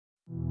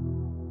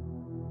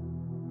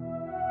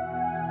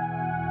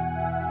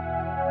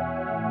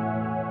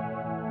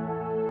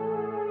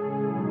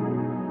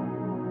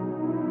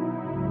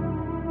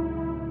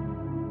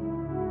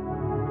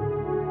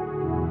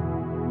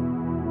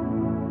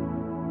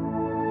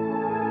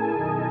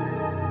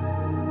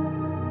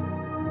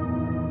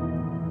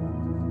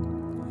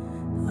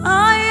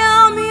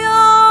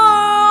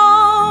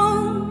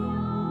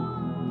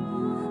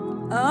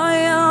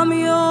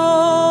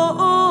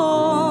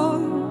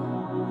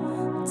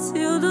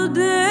till the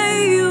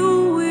day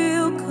you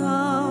will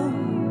come.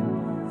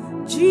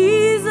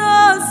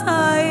 Jesus,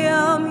 I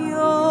am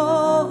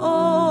your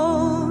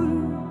own.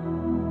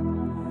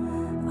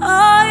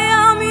 I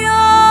am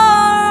your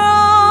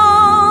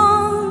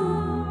own.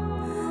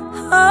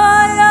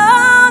 I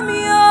am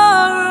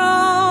your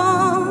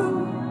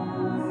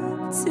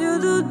own till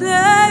the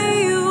day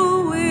you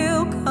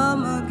will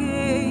come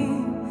again.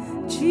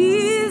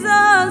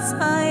 Jesus,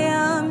 I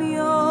am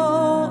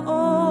your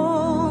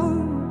own.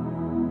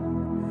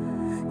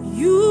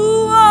 You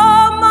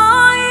are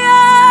my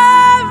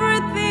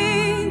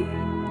everything.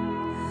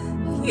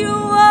 You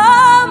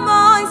are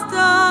my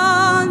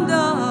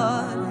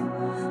standard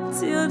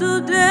till the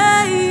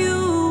day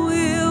you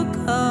will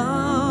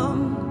come.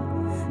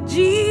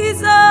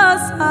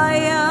 Jesus, I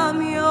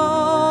am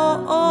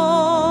your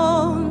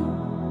own.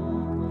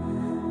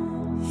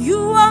 You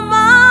are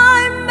my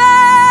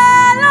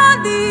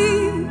melody.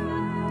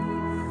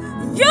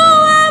 You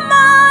are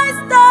my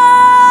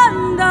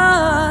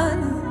standard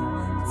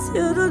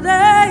till the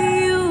day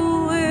you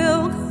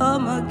will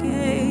come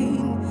again.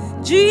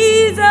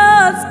 Jesus,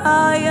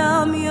 I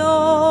am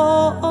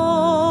your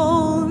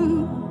own.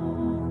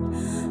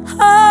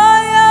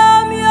 I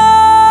am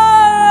your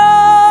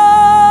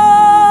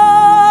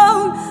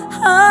own.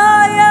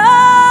 I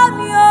am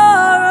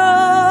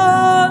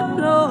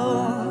your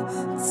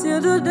own. Till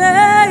the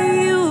day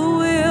you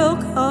will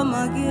come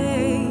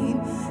again.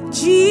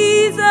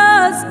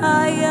 Jesus,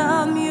 I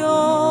am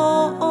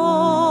your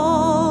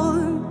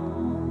own.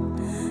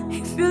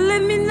 If you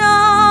leave me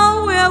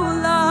now, where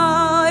will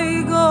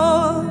I go?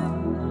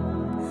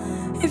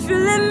 If you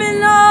leave me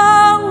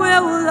now,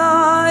 where will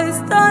I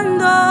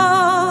stand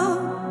up?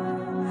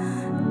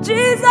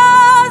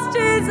 Jesus,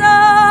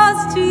 Jesus,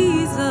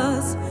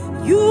 Jesus,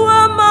 you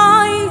are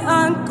my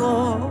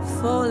anchor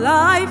for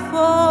life.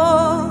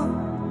 Oh.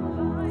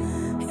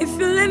 If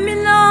you leave me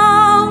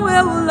now,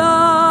 where will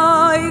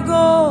I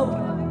go?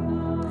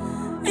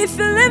 If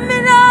you leave me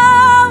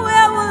now,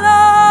 where will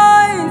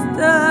I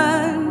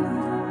stand?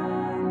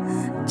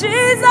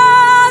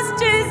 Jesus,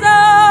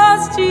 Jesus,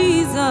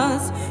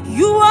 Jesus,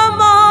 you are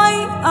my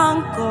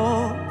anchor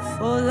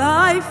for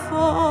life.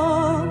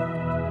 Oh.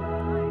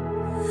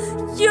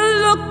 You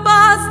look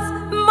past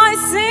my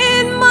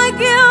sin, my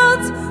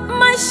guilt,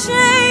 my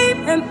shame,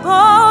 and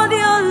poured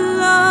your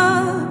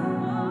love.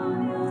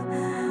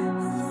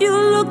 You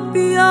look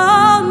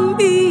beyond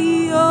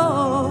me,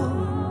 oh.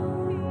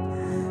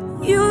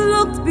 You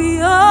looked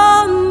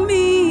beyond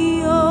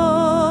me,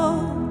 oh.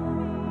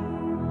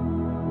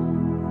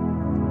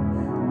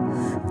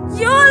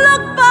 You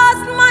looked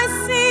past my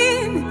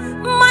sin,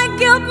 my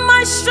guilt,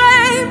 my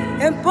shame,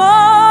 and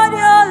poured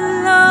your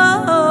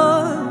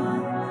love.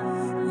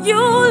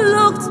 You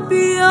looked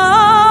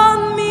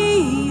beyond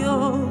me,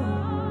 oh.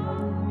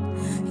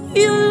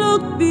 You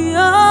looked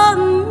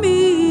beyond me,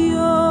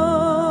 oh.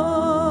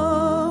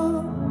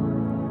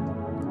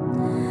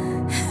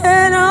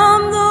 And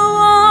I'm the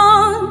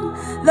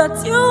one that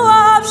you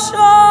have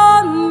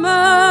shown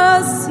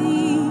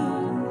mercy.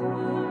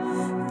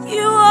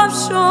 You have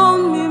shown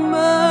me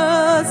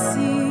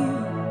mercy.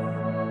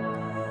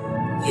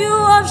 You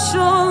have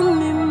shown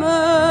me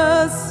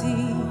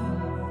mercy.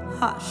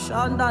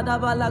 I'm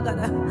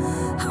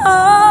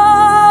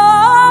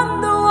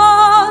the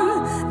one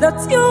that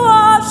you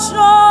have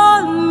shown